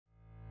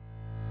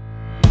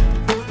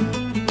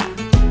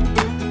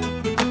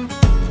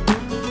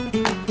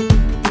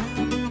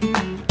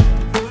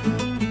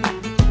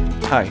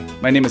Hi,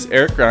 my name is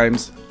Eric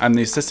Grimes. I'm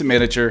the assistant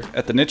manager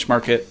at the niche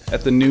market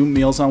at the new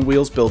Meals on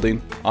Wheels building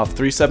off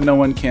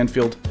 3701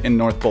 Canfield in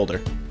North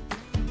Boulder.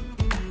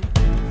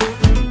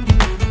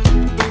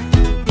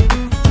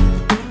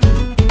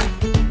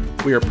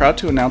 We are proud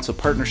to announce a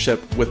partnership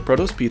with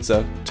Protos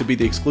Pizza to be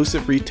the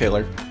exclusive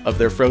retailer of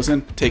their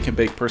frozen take and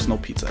bake personal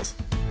pizzas.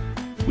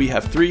 We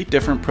have 3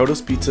 different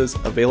Protos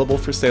pizzas available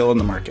for sale in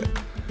the market.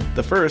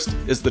 The first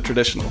is the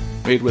traditional,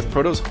 made with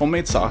Protos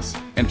homemade sauce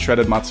and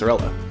shredded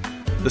mozzarella.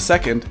 The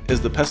second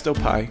is the pesto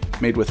pie,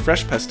 made with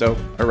fresh pesto,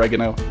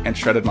 oregano, and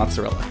shredded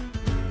mozzarella.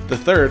 The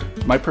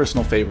third, my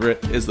personal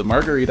favorite, is the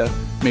margarita,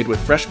 made with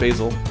fresh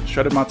basil,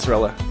 shredded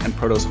mozzarella, and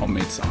Protos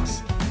homemade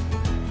sauce.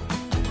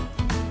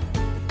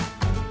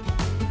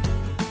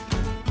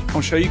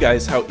 I'll show you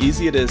guys how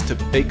easy it is to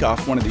bake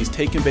off one of these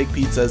take and bake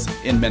pizzas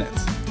in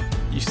minutes.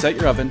 You set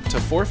your oven to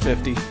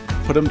 450,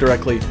 put them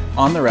directly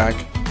on the rack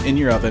in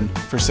your oven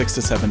for 6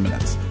 to 7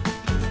 minutes,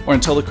 or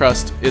until the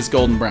crust is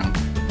golden brown.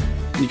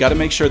 You got to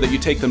make sure that you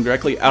take them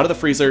directly out of the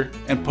freezer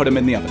and put them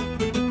in the oven.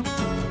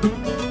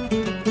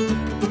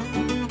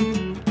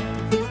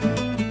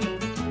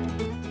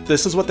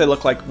 This is what they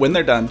look like when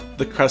they're done.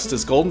 The crust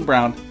is golden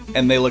brown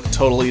and they look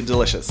totally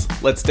delicious.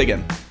 Let's dig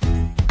in.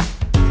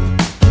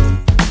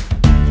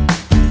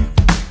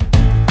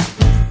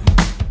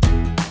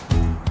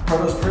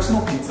 Protos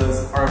personal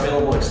pizzas are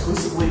available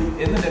exclusively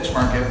in the niche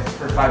market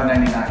for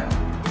 $5.99.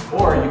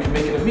 Or you can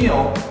make it a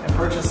meal and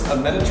purchase a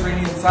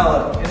Mediterranean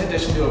salad in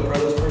addition to a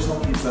Protos personal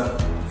pizza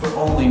for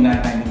only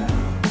 $9.99.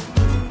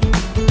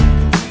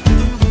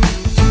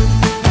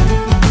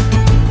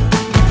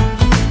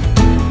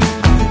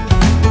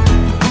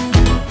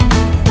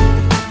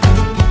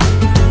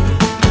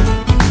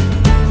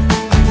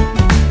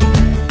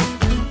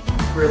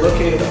 We're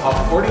located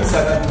off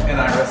 47 and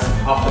Iris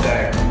off the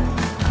diagonal.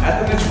 At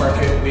the niche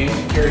market, we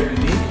aim to carry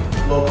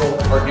unique, local,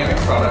 organic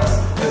products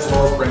as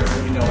well as brands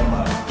that you know and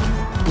love.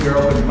 We are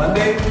open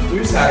Monday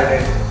through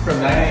Saturday from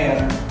 9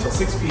 a.m. till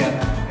 6 p.m.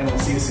 and we'll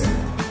see you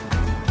soon.